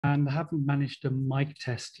and I haven't managed a mic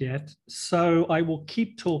test yet. So I will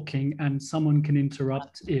keep talking and someone can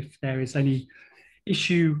interrupt if there is any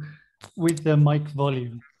issue with the mic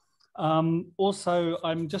volume. Also,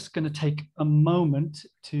 I'm just going to take a moment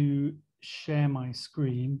to share my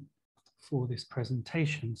screen for this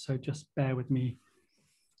presentation. So just bear with me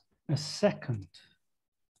a second.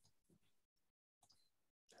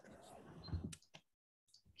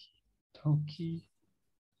 Okay.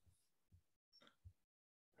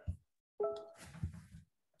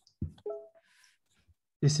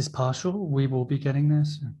 This is partial. We will be getting there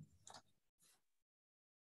soon.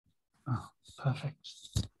 Oh, perfect.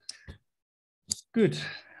 Good.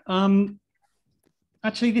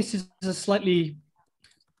 Actually, this is a slightly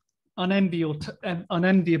unenviable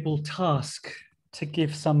task to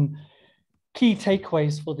give some key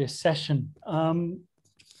takeaways for this session.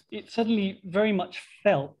 It suddenly very much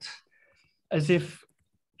felt as if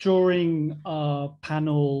during our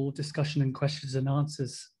panel discussion and questions and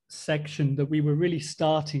answers section that we were really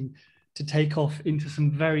starting to take off into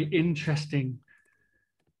some very interesting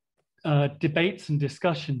debates and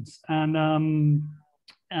discussions. And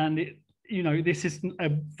it, you know, this is a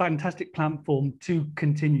fantastic platform to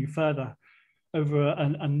continue further over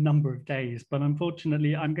a number of days. But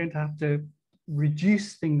unfortunately, I'm going to have to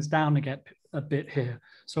reduce things down again a bit here.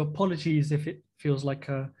 So apologies if it feels like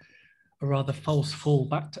a rather false fall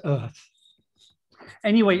back to earth.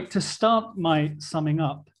 Anyway, to start my summing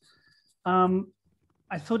up,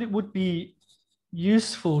 I thought it would be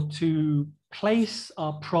useful to place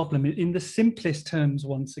our problem in the simplest terms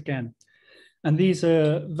once again. And these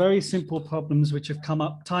are very simple problems which have come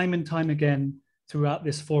up time and time again throughout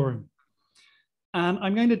this forum. And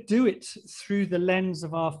I'm going to do it through the lens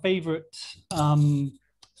of our favorite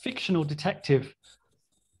fictional detective,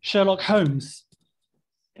 Sherlock Holmes,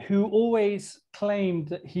 who always claimed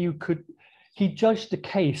that he judged a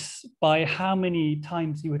case by how many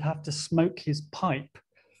times he would have to smoke his pipe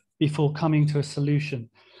before coming to a solution.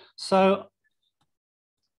 So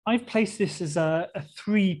I've placed this as a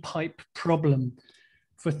three-pipe problem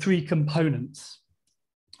for three components.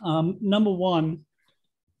 Number one,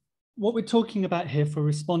 what we're talking about here for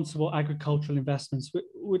responsible agricultural investments,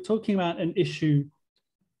 we're talking about an issue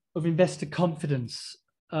of investor confidence.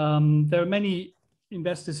 There are many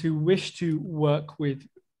investors who wish to work with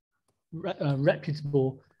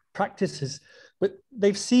reputable practices, but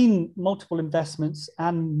they've seen multiple investments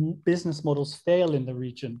and business models fail in the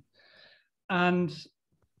region, and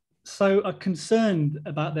so are concerned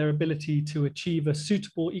about their ability to achieve a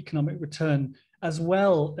suitable economic return as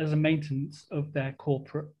well as a maintenance of their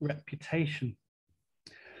corporate reputation.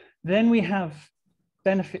 Then we have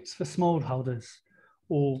benefits for smallholders,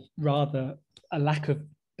 or rather a lack of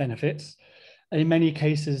benefits. In many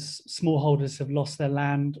cases, smallholders have lost their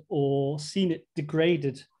land or seen it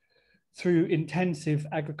degraded through intensive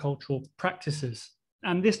agricultural practices.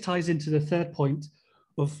 And this ties into the third point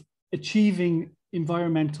of achieving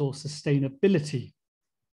environmental sustainability.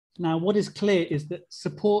 Now, what is clear is that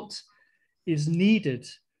support is needed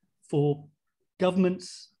for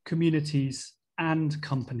governments, communities, and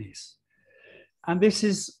companies. And this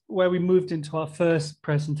is where we moved into our first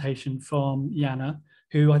presentation from Jana,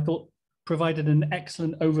 who I thought provided an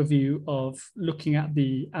excellent overview of looking at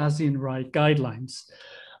the ASEAN RIDE guidelines.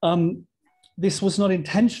 This was not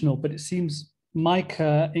intentional, but it seems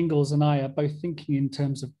Micah, Ingalls, and I are both thinking in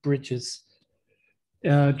terms of bridges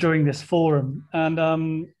during this forum. And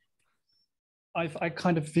I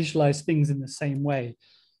kind of visualize things in the same way.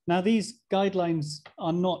 Now, these guidelines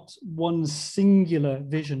are not one singular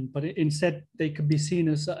vision, but instead they can be seen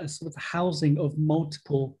as a sort of housing of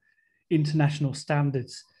multiple international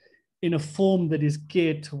standards in a form that is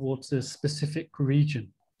geared towards a specific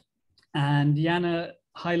region. And Jana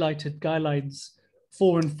highlighted guidelines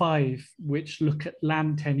 4 and 5, which look at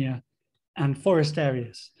land tenure and forest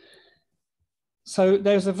areas. So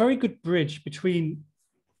there's a very good bridge between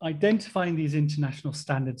identifying these international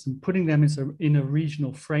standards and putting them in a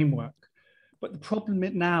regional framework. But the problem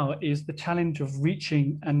now is the challenge of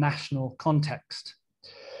reaching a national context.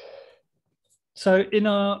 So in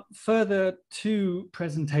our further two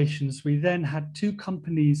presentations, we then had two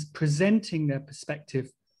companies presenting their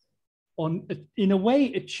perspective on, in a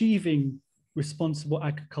way, achieving responsible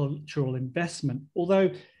agricultural investment, although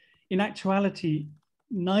in actuality,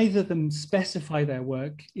 neither of them specify their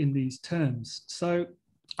work in these terms. So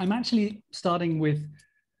I'm actually starting with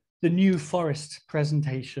the New Forest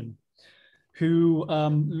presentation, who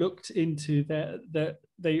looked into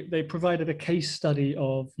they provided a case study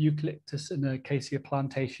of eucalyptus and acacia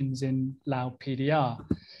plantations in Lao PDR.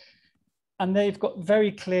 And they've got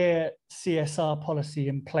very clear CSR policy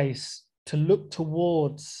in place to look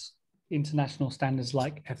towards international standards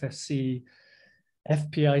like FSC,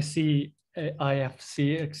 FPIC,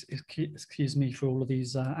 IFC, excuse me for all of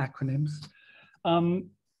these acronyms. And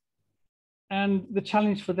the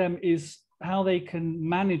challenge for them is how they can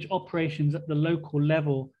manage operations at the local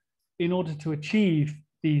level in order to achieve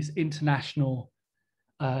these international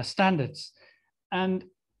standards. And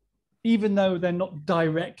even though they're not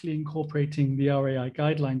directly incorporating the RAI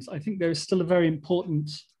guidelines, I think there is still a very important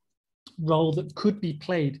role that could be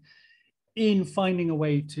played in finding a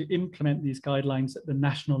way to implement these guidelines at the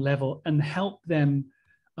national level and help them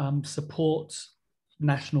support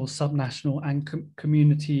national, subnational, and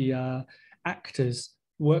community actors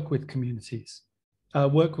work with communities,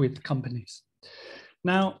 work with companies.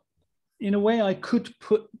 Now, in a way, I could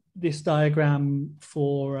put this diagram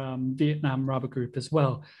for Vietnam Rubber Group as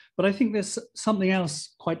well, but I think there's something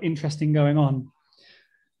else quite interesting going on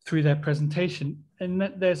through their presentation, and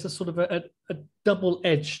that there's a sort of a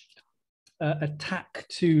double-edged attack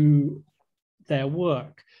to their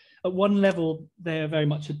work. At one level, they're very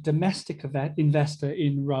much a domestic investor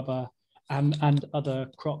in rubber and other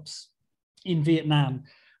crops in Vietnam.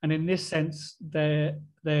 And in this sense, they're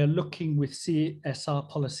looking with CSR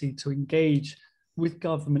policy to engage with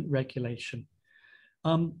government regulation.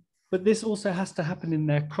 But this also has to happen in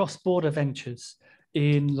their cross-border ventures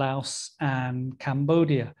in Laos and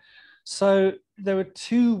Cambodia. So there are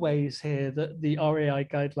two ways here that the RAI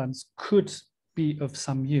guidelines could be of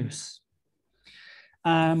some use.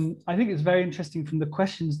 I think it's very interesting from the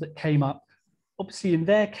questions that came up. Obviously, in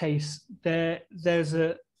their case, there's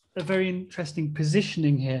a very interesting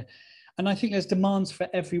positioning here. And I think there's demands for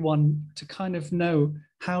everyone to kind of know,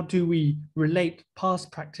 how do we relate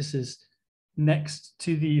past practices next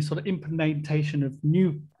to the sort of implementation of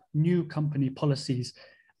new company policies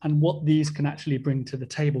and what these can actually bring to the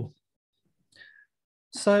table.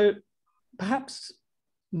 So perhaps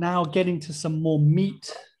now getting to some more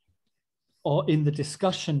meat or in the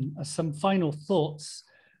discussion, some final thoughts.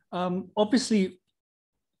 Obviously,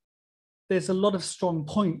 there's a lot of strong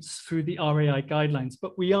points through the RAI guidelines,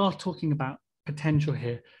 but we are talking about potential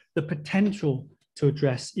here, the potential to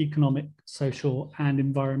address economic, social, and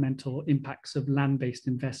environmental impacts of land-based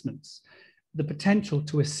investments, the potential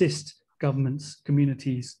to assist governments,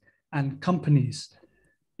 communities, and companies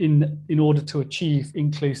in order to achieve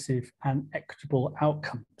inclusive and equitable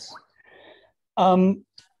outcomes.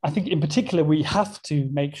 I think in particular, we have to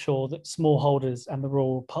make sure that smallholders and the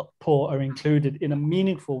rural poor are included in a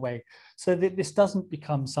meaningful way so that this doesn't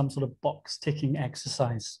become some sort of box ticking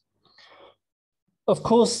exercise. Of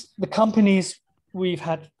course, the companies we've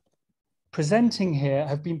had presenting here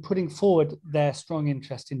have been putting forward their strong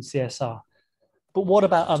interest in CSR. But what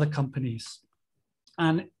about other companies?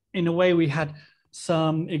 And in a way, we had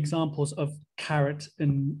some examples of carrot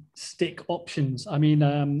and stick options. I mean,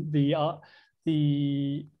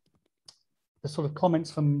 the sort of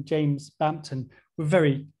comments from James Bampton were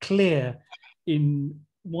very clear in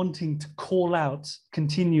wanting to call out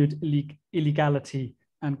continued illegality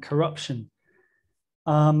and corruption.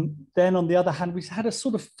 Then on the other hand, we had a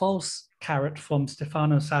sort of false carrot from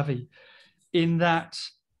Stefano Savi in that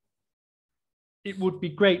it would be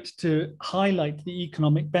great to highlight the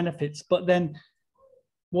economic benefits, but then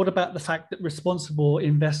what about the fact that responsible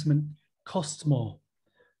investment costs more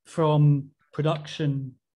from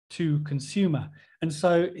production to consumer? And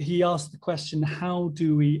so he asked the question, how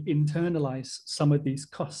do we internalize some of these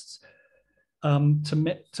costs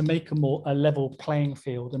to make a level playing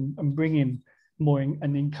field and bring in more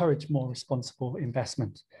and encourage more responsible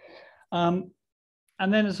investment? And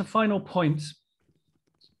then as a final point,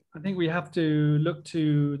 I think we have to look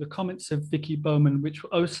to the comments of Vicky Bowman, which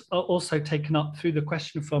were also taken up through the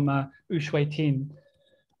question from U Shui Tin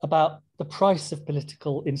about the price of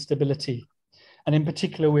political instability. And in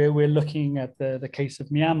particular, we're looking at the case of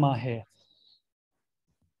Myanmar here.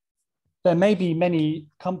 There may be many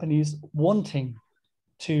companies wanting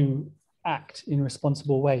to act in a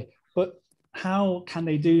responsible way, but how can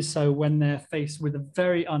they do so when they're faced with a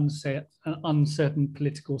very uncertain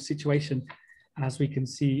political situation, as we can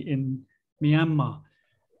see in Myanmar?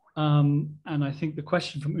 And I think the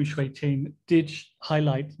question from U Shui Tin did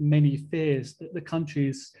highlight many fears that the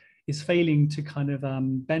country is failing to kind of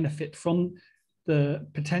benefit from the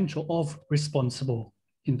potential of responsible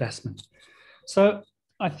investment. So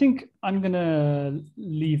I think I'm going to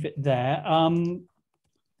leave it there.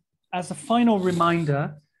 As a final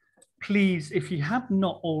reminder, please, if you have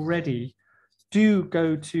not already, do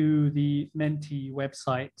go to the Menti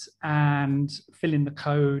website and fill in the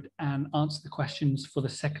code and answer the questions for the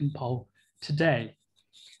second poll today.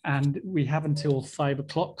 And we have until 5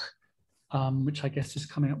 o'clock which I guess is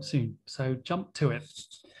coming up soon. So jump to it.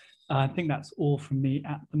 I think that's all from me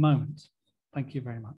at the moment. Thank you very much.